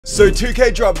So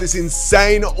 2K dropped this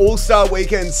insane all-star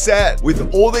weekend set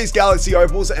with all these Galaxy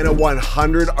Opals and a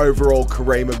 100 overall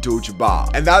Kareem Abdul-Jabbar.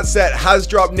 And that set has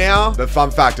dropped now, but fun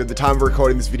fact, at the time of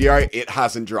recording this video, it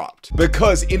hasn't dropped.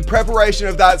 Because in preparation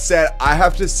of that set, I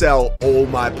have to sell all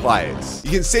my players.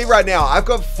 You can see right now, I've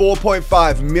got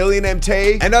 4.5 million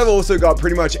MT, and I've also got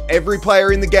pretty much every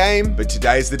player in the game, but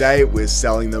today's the day we're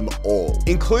selling them all,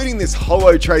 including this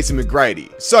holo Tracy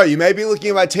McGrady. So you may be looking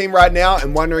at my team right now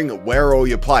and wondering where are all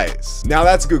your players. Now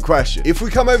that's a good question. If we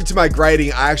come over to my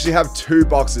grading, I actually have two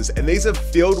boxes and these are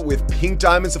filled with pink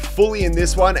diamonds fully in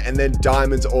this one and then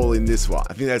diamonds all in this one.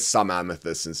 I think there's some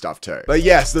amethysts and stuff too. But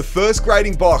yes, the first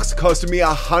grading box costed me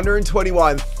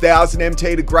 121,000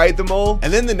 MT to grade them all,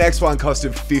 and then the next one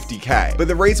costed 50k. But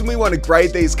the reason we want to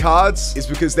grade these cards is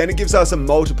because then it gives us a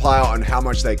multiplier on how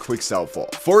much they quick sell for.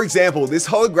 For example, this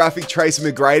holographic Tracy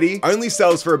McGrady only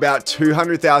sells for about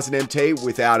 200,000 MT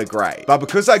without a grade. But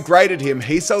because I graded him,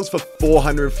 he sells for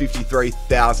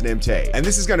 453,000 MT. And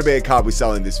this is going to be a card we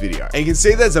sell in this video. And you can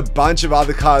see there's a bunch of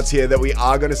other cards here that we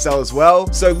are going to sell as well.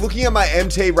 So looking at my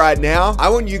MT right now, I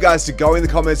want you guys to go in the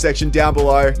comment section down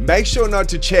below, make sure not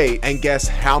to cheat, and guess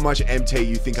how much MT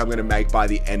you think I'm going to make by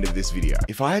the end of this video.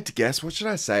 If I had to guess, what should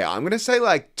I say? I'm going to say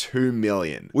like 2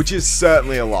 million, which is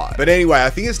certainly a lot. But anyway,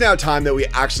 I think it's now time that we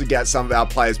actually get some of our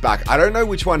players back. I don't know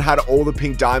which one had all the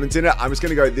pink diamonds in it. I'm just going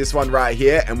to go this one right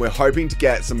here, and we're hoping to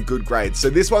get some good grades.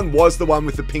 So this one was the one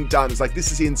with the pink diamonds. Like,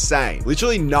 this is insane.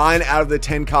 Literally 9 out of the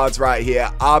 10 cards right here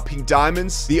are pink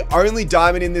diamonds. The only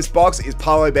diamond in this box is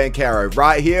Paolo Banchero.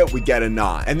 Right here, we get a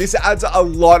 9. And this adds a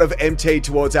lot of MT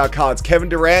towards our cards. Kevin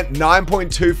Durant,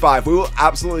 9.25. We will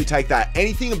absolutely take that.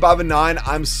 Anything above a 9,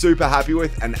 I'm super happy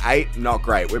with. An 8, not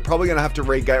great. We're probably going to have to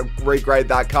regrade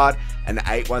that card. An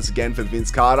 8 once again for Vince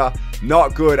Carter.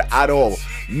 Not good at all.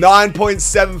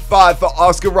 9.75 for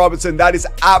Oscar Robertson. That is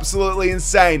absolutely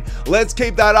insane. Let's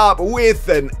keep that up with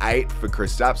an 8 for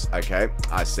Kristaps. Okay,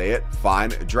 I see it.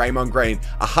 Fine. Draymond Green,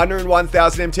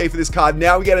 101,000 MT for this card.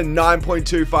 Now we get a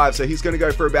 9.25, so he's going to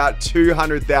go for about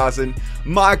 200,000.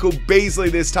 Michael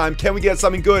Beasley this time. Can we get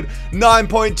something good?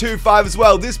 9.25 as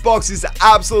well. This box is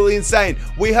absolutely insane.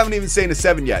 We haven't even seen a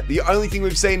 7 yet. The only thing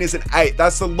we've seen is an 8.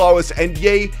 That's the lowest, and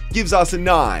Yee gives us a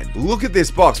 9. Look at this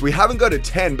box. We haven't got a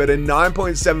 10, but a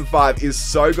 9.75 is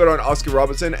so good on Oscar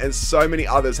Robertson, and so many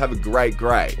others have a great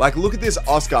grade. Like, look at this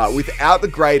Oscar. Without the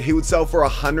grade, he would sell for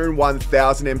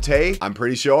 101,000 MT, I'm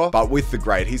pretty sure, but with the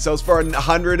grade, he sells for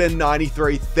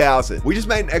 193,000. We just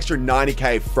made an extra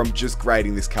 90k from just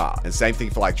grading this card. And same thing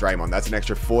for like Draymond. That's an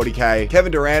extra 40k.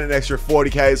 Kevin Durant, an extra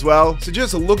 40k as well. So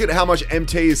just look at how much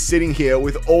MT is sitting here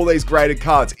with all these graded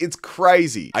cards. It's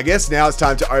crazy. I guess now it's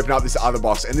time to open up this other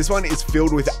box, and this one is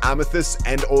filled with amethysts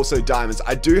and also diamonds.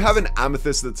 I do have an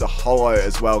amethyst that's a holo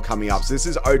as well coming up. So this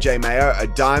is OJ Mayo, a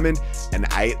diamond, an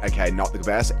 8. Okay, not the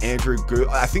best. Andrew Good.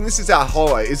 I think this is our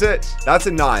holo. Is it? That's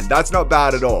a 9. That's not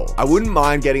bad at all. I wouldn't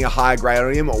mind getting a higher grade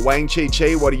on him. Wang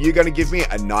Chi, what are you going to give me?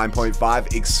 A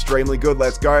 9.5. Extremely good.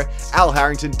 Let's go. Al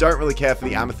Harrington, don't really care for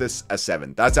the amethyst, a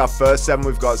 7. That's our first 7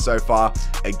 we've got so far.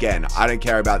 Again, I don't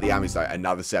care about the amethyst though.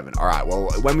 Another 7. All right, well,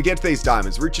 when we get to these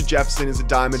diamonds, Richard Jefferson is a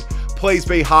diamond. Please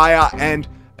be higher, and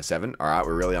a 7. All right,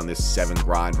 we're really on this 7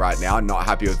 grind right now. Not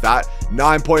happy with that.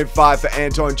 9.5 for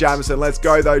Anton Jamison. Let's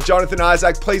go though. Jonathan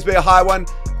Isaac, please be a high one.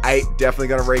 8, definitely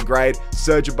going to regrade.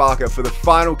 Serge Ibaka for the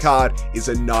final card is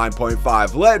a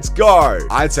 9.5. Let's go.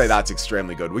 I'd say that's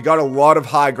extremely good. We got a lot of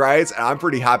high grades and I'm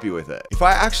pretty happy with it. If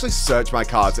I actually search my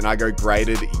cards and I go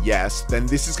graded yes, then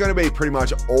this is going to be pretty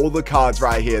much all the cards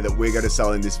right here that we're going to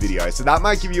sell in this video. So that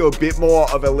might give you a bit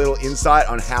more of a little insight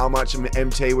on how much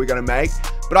MT we're going to make.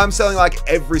 But I'm selling like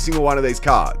every single one of these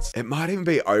cards. It might even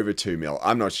be over 2 mil.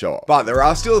 I'm not sure. But there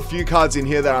are still a few cards in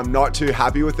here that I'm not too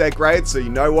happy with their grades. So you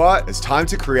know what? It's time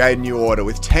to create a new order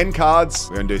with 10 cards.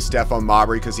 We're going to do Stephon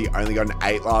Marbury because he only got an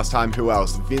 8 last time. Who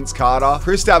else? Vince Carter.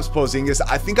 Kristaps Porzingis.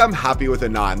 I think I'm happy with a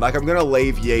 9. Like, I'm going to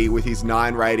leave Yee with his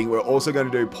 9 rating. We're also going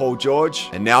to do Paul George.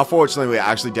 And now, fortunately, we're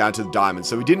actually down to the diamonds.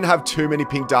 So we didn't have too many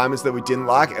pink diamonds that we didn't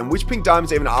like. And which pink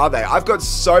diamonds even are they? I've got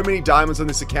so many diamonds on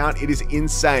this account. It is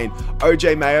insane.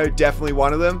 OJ Mayo, definitely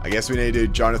one of them. I guess we need to do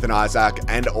Jonathan Isaac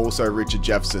and also Richard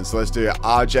Jefferson. So let's do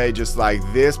RJ just like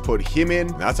this. Put him in.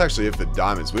 And that's actually it for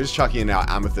diamonds. We're just chucking in our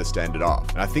amethyst to end it off.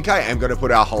 And I think I am going to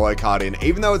put our holo card in.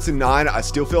 Even though it's a 9, I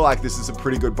still feel like this is a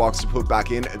pretty good box to put back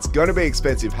in. It's going to be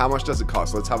expensive. How much does it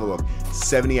cost? Let's have a look.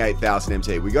 78,000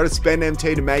 MT. We got to spend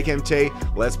MT to make MT.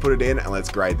 Let's put it in and let's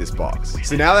grade this box.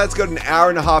 So now that's got an hour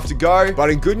and a half to go. But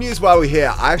in good news while we're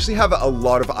here, I actually have a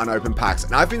lot of unopened packs.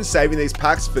 And I've been saving these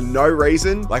packs for no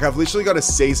reason. Like, I've literally got a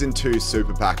season 2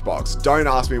 super pack box. Don't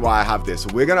ask me why I have this.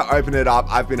 We're going to open it up.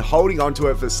 I've been holding on to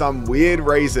it for some weird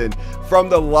reason from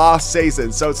the last season.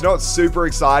 season, so it's not super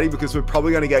exciting because we're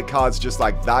probably going to get cards just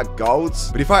like that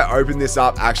golds. But if I open this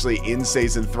up actually in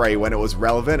season 3 when it was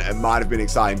relevant, it might have been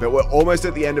exciting. But we're almost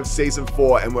at the end of season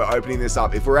 4 and we're opening this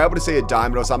up. If we're able to see a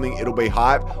diamond or something, it'll be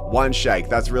hype. One shake,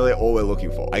 that's really all we're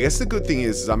looking for. I guess the good thing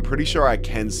is I'm pretty sure I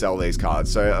can sell these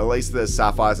cards, so at least the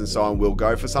sapphires and so on will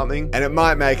go for something, and it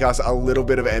might make us a little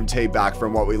bit of MT back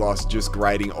from what we lost just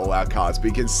grading all our cards. But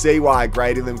you can see why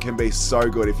grading them can be so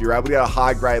good. If you're able to get a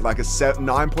high grade like a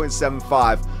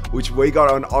 9.75, which we got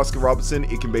on Oscar Robertson,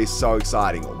 it can be so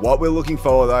exciting. What we're looking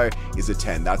for though is a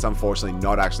 10. That's unfortunately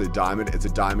not actually a diamond, it's a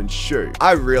diamond shoe.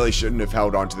 I really shouldn't have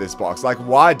held on to this box. Like,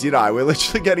 why did I? We're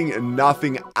literally getting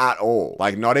nothing at all.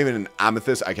 Like, not even an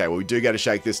amethyst. Okay, well, we do get a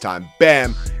shake this time.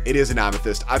 Bam, it is an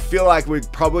amethyst. I feel like we're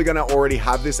probably gonna already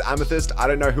have this amethyst. I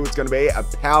don't know who it's gonna be. A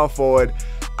power forward.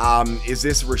 Is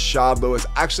this Rashard Lewis?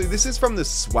 Actually, this is from the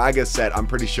Swagger set, I'm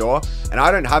pretty sure. And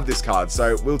I don't have this card,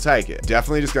 so we'll take it.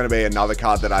 Definitely just going to be another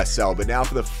card that I sell. But now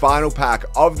for the final pack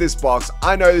of this box.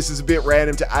 I know this is a bit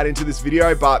random to add into this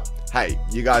video, but hey,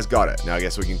 you guys got it. Now I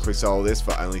guess we can quick sell this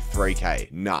for only 3K.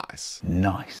 Nice.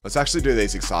 Nice. Let's actually do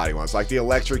these exciting ones, like the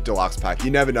Electric Deluxe pack.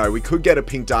 You never know. We could get a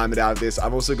pink diamond out of this.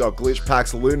 I've also got glitch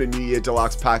packs, Lunar New Year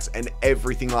Deluxe packs, and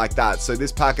everything like that. So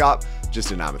this pack up,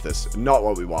 just an amethyst. Not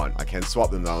what we want. I can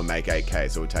swap them though and make 8K,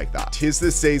 so we'll take that. Tis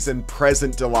the Season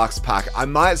Present Deluxe pack. I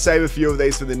might save a few of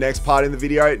these for the next part in the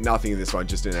video. Nothing in this one,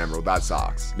 just an emerald. That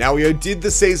sucks. Now we did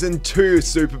the Season 2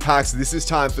 super packs. This is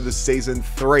time for the Season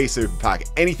 3 super pack.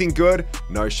 Anything good?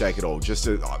 No shake at all. Just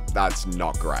that's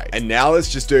not great. And now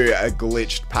let's just do a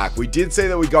glitched pack. We did see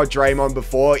that we got Draymond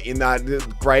before in that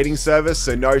grading service,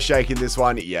 so no shake in this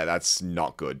one. Yeah, that's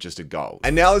not good. Just a gold.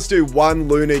 And now let's do one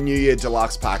Lunar New Year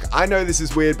Deluxe pack. I know this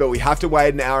is weird, but we have to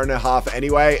wait an hour and a half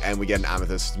anyway, and we get an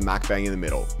amethyst smack bang in the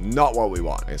middle. Not what we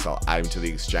want. I guess I'll add him to the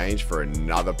exchange for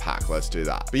another pack. Let's do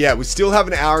that. But yeah, we still have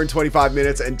an hour and 25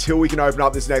 minutes until we can open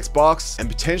up this next box. And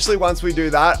potentially once we do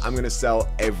that, I'm going to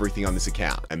sell everything on this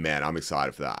account. And man, I'm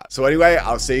excited for that. So anyway,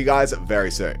 I'll see you guys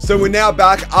very soon. So we're now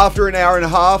back after an hour and a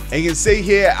half, and you can see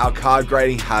here our card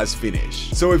grading has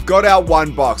finished. So we've got our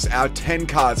one box, our 10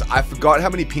 cards. I forgot how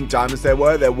many pink diamonds there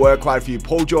were. There were quite a few.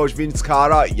 Paul George, Vince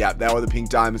Carter. Yeah, they were the pink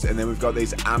diamonds. And then we've got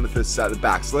these amethysts at the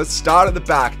back. So let's start at the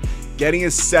back, getting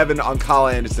a 7 on Carl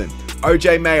Anderson.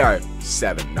 OJ Mayo,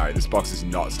 7. No, this box is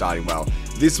not starting well.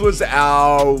 This was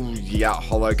our,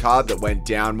 holo card that went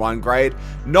down 1 grade.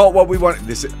 Not what we want.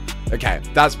 Okay,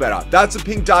 that's better. That's a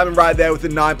pink diamond right there with a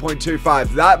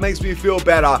 9.25. That makes me feel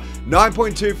better.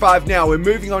 9.25 now. We're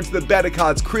moving on to the better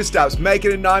cards. Kristaps, make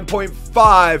it a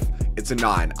 9.5. It's a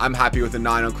 9. I'm happy with a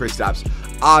 9 on Kristaps.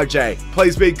 RJ,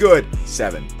 please be good.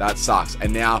 7. That sucks.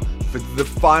 And now for the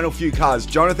final few cards,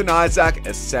 Jonathan Isaac,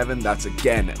 a 7. That's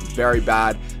again very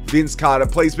bad. Vince Carter,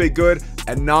 please be good.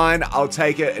 A 9, I'll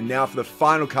take it. And now for the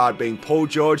final card being Paul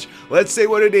George. Let's see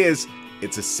what it is.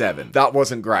 It's a 7. That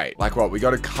wasn't great. Like what? We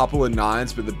got a couple of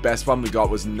 9s, but the best one we got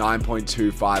was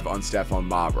 9.25 on Stephon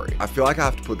Marbury. I feel like I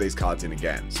have to put these cards in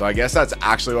again. So I guess that's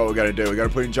actually what we're going to do. We're going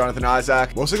to put in Jonathan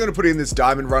Isaac. We're also going to put in this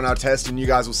diamond run test, and you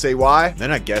guys will see why. Then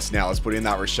I guess now let's put in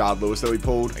that Rashard Lewis that we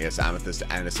pulled. I guess Amethyst,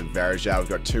 Anderson, Verajao. We've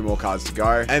got 2 more cards to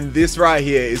go. And this right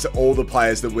here is all the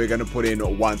players that we're going to put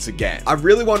in once again. I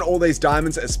really want all these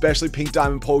diamonds, especially pink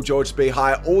diamond Paul George, to be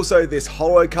high. Also, this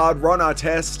holo card run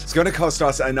test. It's going to cost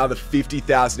us another 50,000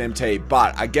 MT,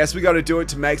 but I guess we got to do it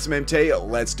to make some MT.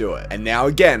 Let's do it. And now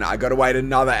again, I got to wait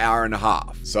another hour and a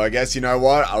half. So I guess you know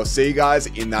what? I'll see you guys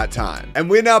in that time. And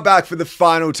we're now back for the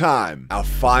final time. Our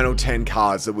final 10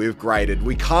 cards that we've graded.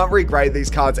 We can't regrade these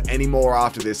cards anymore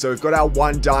after this. So we've got our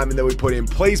 1 diamond that we put in.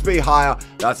 Please be higher.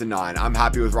 That's a 9. I'm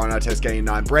happy with run test getting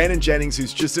 9. Brandon Jennings,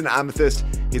 who's just an amethyst,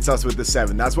 hits us with the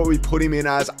 7. That's what we put him in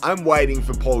as. I'm waiting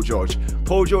for Paul George.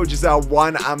 Paul George is our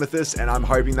 1 amethyst, and I'm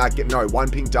hoping that 1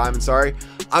 pink diamond, sorry.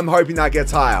 I'm hoping that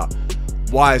gets higher.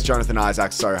 Why is Jonathan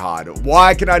Isaac so hard?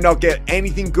 Why can I not get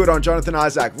anything good on Jonathan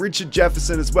Isaac? Richard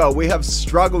Jefferson as well. We have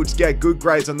struggled to get good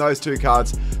grades on those 2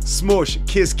 cards. Smush,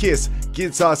 Kiss,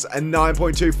 gets us a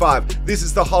 9.25. This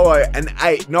is the holo, an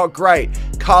 8. Not great.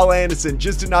 Carl Anderson,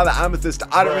 just another amethyst.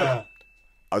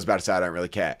 I was about to say I don't really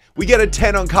care. We get a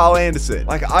 10 on Carl Anderson.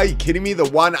 Like, are you kidding me? The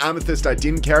 1 amethyst I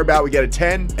didn't care about, we get a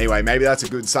 10. Anyway, maybe that's a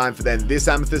good sign for then this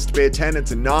amethyst to be a 10.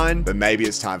 It's a 9. But maybe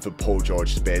it's time for Paul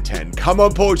George to be a 10. Come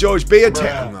on, Paul George, be a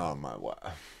 10. Oh my word.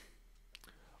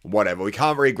 whatever. We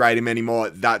can't regrade him anymore.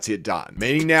 That's it, done.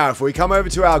 Meaning now, if we come over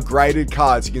to our graded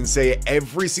cards, you can see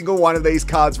every single one of these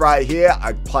cards right here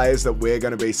are players that we're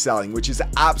going to be selling, which is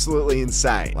absolutely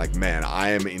insane. Like, man, I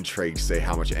am intrigued to see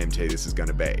how much MT this is going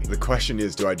to be. The question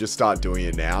is, do I just start doing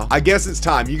it now? I guess it's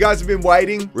time. You guys have been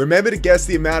waiting. Remember to guess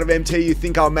the amount of MT you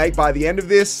think I'll make by the end of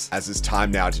this, as it's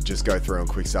time now to just go through and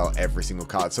quick sell every single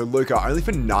card. So Luka, only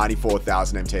for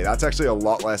 94,000 MT. That's actually a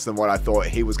lot less than what I thought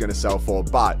he was going to sell for,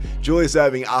 but Julius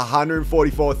Erving,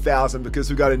 144,000 because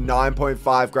we got a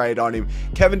 9.5 grade on him.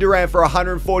 Kevin Durant for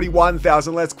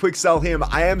 141,000. Let's quick sell him.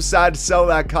 I am sad to sell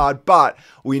that card, but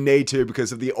we need to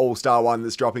because of the All-Star one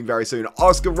that's dropping very soon.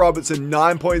 Oscar Robertson,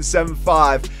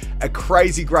 9.75, a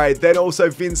crazy grade. Then also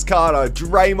Vince Carter,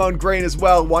 Draymond Green as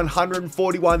well,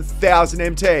 141,000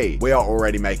 MT. We are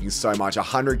already making so much.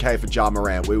 100k for Ja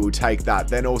Morant, we will take that.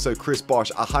 Then also Chris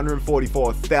Bosh,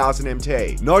 144,000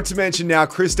 MT. Not to mention now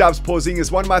Kristaps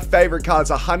Porzingis, one of my favorite cards,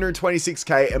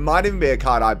 126k. It might even be a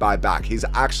card I buy back. He's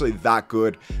actually that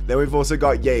good. Then we've also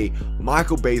got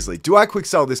Michael Beasley. Do I quick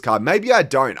sell this card? Maybe I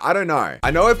don't. I don't know.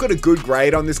 I know I've got a good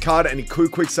grade on this card and he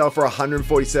could quick sell for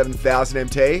 147,000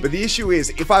 MT, but the issue is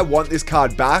if I want this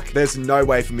card back, there's no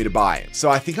way for me to buy it. So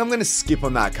I think I'm going to skip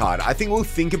on that card. I think we'll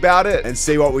think about it and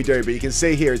see what we do, but you can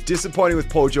see here it's disappointing with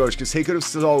Paul George because he could have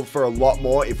sold for a lot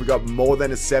more if we got more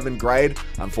than a 7 grade.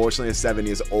 Unfortunately, a 7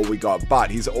 is all we got,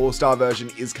 but his All-Star version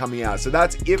is coming out. So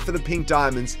that's it for the pink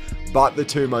diamonds, but the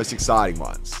two most exciting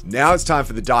ones. Now it's time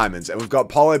for the diamonds, and we've got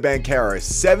Paolo Banchero.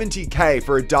 70k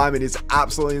for a diamond is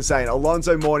absolutely insane.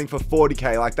 Alonzo Mourning for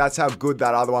 40k, like that's how good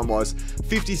that other one was.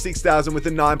 56,000 with a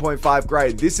 9.5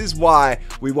 grade. This is why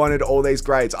we wanted all these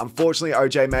grades. Unfortunately,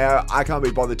 OJ Mayo, I can't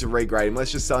be bothered to regrade him.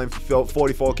 Let's just sell him for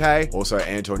 44k. Also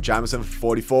Anton Jamison for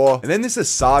 44. And then this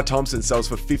Asar Thompson sells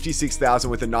for 56,000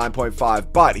 with a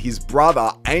 9.5, but his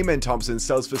brother Amen Thompson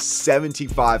sells for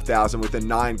 75,000 with a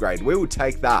 9 grade. We will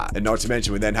take that. And not to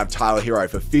mention, we then have Tyler Hero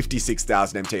for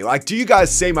 56,000 MT. Like, do you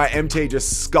guys see my MT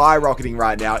just skyrocketing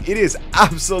right now? It is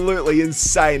absolutely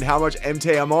insane how much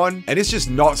MT I'm on. And it's just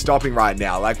not stopping right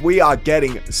now. Like, we are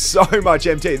getting so much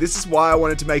MT. This is why I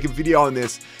wanted to make a video on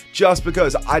this, just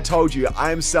because I told you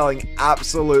I am selling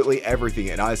absolutely everything,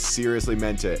 and I seriously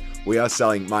meant it. We are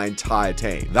selling my entire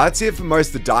team. That's it for most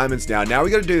of the diamonds now. Now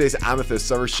we got to do these amethysts.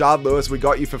 So Rashard Lewis, we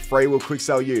got you for free. We'll quick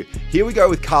sell you. Here we go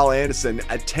with Carl Anderson,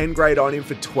 a 10 grade on him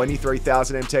for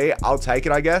 23,000 MT. I'll take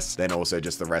it, I guess. Then also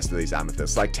just the rest of these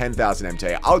amethysts, like 10,000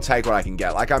 MT. I'll take what I can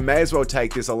get. Like, I may as well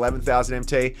take this 11,000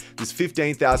 MT, this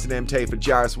 15,000 MT for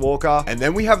Jarris Walker. And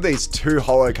then we have these 2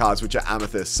 holo cards, which are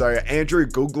amethysts. So Andrew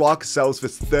Guglock sells for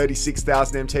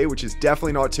 36,000 MT, which is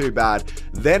definitely not too bad.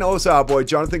 Then also our boy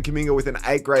Jonathan Kuminga with an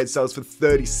 8 grade sells for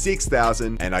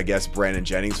 36,000, and I guess Brandon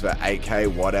Jennings for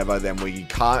 8k, whatever. Then we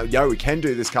can't, we can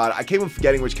do this card. I keep on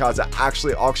forgetting which cards are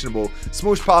actually auctionable.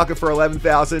 Smoosh Parker for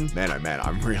 11,000. Man, oh man,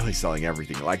 I'm really selling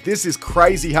everything. Like, this is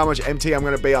crazy how much MT I'm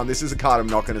going to be on. This is a card I'm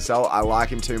not going to sell. I like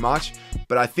him too much,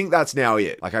 but I think that's now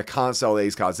it. Like, I can't sell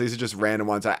these cards. These are just random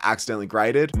ones I accidentally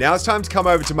graded. Now it's time to come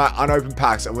over to my unopened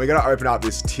packs, and we're going to open up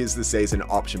this Tis the Season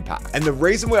option pack. And the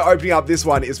reason we're opening up this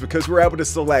one is because we're able to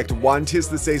select one Tis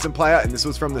the Season player, and this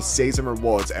was from the season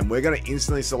rewards, and we're going to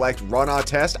instantly select Ron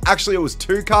Artest. Actually, it was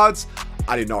 2 cards.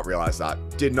 I did not realize that.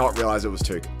 Did not realize it was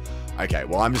 2. Okay,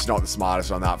 well, I'm just not the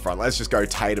smartest on that front. Let's just go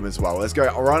Tatum as well. Let's go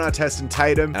Ron Artest and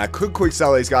Tatum. And I could quick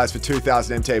sell these guys for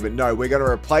 2,000 MT, but no, we're going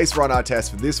to replace Ron Artest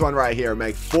for this one right here and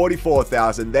make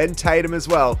 44,000. Then Tatum as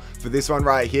well for this one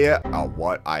right here. Oh,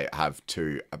 what? I have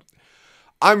 2.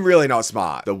 I'm really not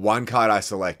smart. The one card I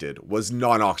selected was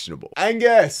non-auctionable. And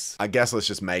I guess let's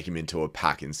just make him into a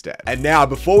pack instead. And now,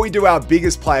 before we do our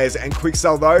biggest players and quick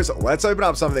sell those, let's open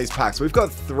up some of these packs. We've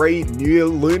got 3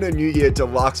 Lunar New Year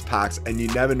Deluxe packs, and you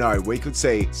never know, we could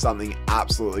see something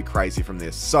absolutely crazy from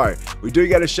this. So we do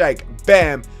get a shake.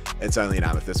 Bam. It's only an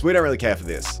amethyst. We don't really care for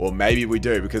this. Well, maybe we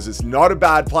do, because it's not a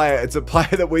bad player. It's a player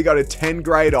that we got a 10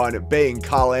 grade on, being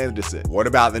Carl Anderson. What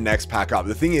about the next pack up?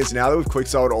 The thing is, now that we've quick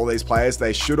sold all these players,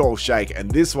 they should all shake.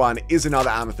 And this one is another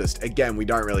amethyst. Again, we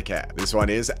don't really care. This one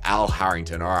is Al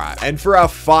Harrington. All right. And for our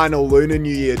final Lunar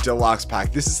New Year Deluxe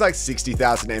pack, this is like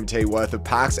 60,000 MT worth of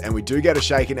packs, and we do get a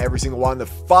shake in every single one. The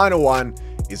final one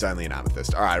is only an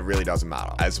amethyst. All right, it really doesn't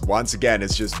matter, as once again,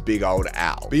 it's just big old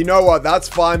Al. But you know what? That's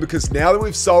fine, because now that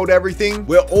we've sold everything,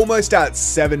 we're almost at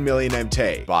 7 million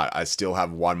MT, but I still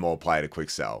have one more player to quick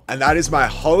sell. And that is my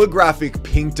holographic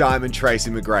pink diamond Tracy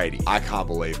McGrady. I can't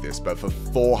believe this, but for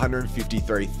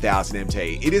 453,000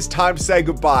 MT, it is time to say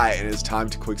goodbye, and it's time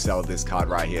to quick sell this card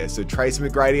right here. So Tracy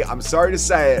McGrady, I'm sorry to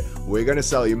say it, we're going to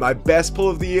sell you. My best pull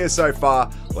of the year so far.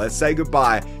 Let's say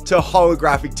goodbye to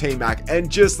holographic T-Mac.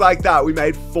 And just like that, we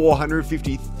made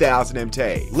 450,000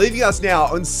 MT, leaving us now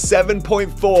on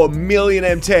 7.4 million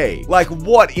MT. Like,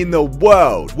 what in the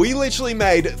world? We literally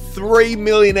made 3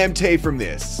 million MT from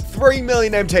this. 3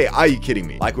 million MT, are you kidding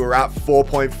me? Like, we were at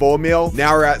 4.4 mil,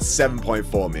 now we're at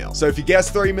 7.4 mil. So if you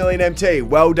guessed 3 million MT,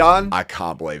 well done. I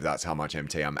can't believe that's how much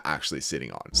MT I'm actually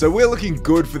sitting on. So we're looking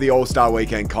good for the All-Star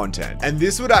Weekend content. And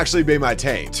this would actually be my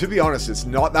team. To be honest, it's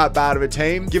not that bad of a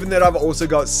team, given that I've also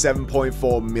got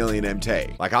 7.4 million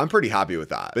MT. Like, I'm pretty happy with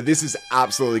that. But this is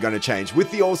absolutely going to change.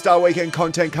 With the All-Star Weekend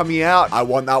content coming out, I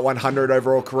want that 100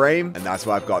 overall Kareem, and that's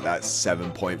why I've got that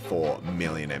 7.4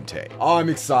 million MT. Oh, I'm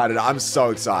excited. I'm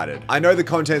so excited. I know the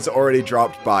content's already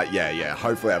dropped, but yeah,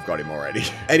 hopefully I've got him already.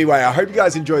 Anyway, I hope you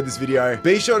guys enjoyed this video.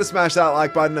 Be sure to smash that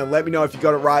like button and let me know if you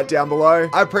got it right down below.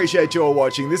 I appreciate you all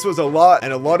watching. This was a lot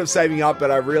and a lot of saving up,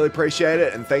 but I really appreciate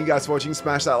it. And thank you guys for watching.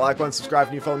 Smash that like button, subscribe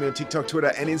if you follow me on TikTok,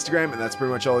 Twitter, and Instagram. And that's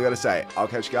pretty much all I got to say. I'll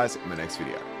catch you guys in my next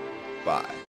video. Bye.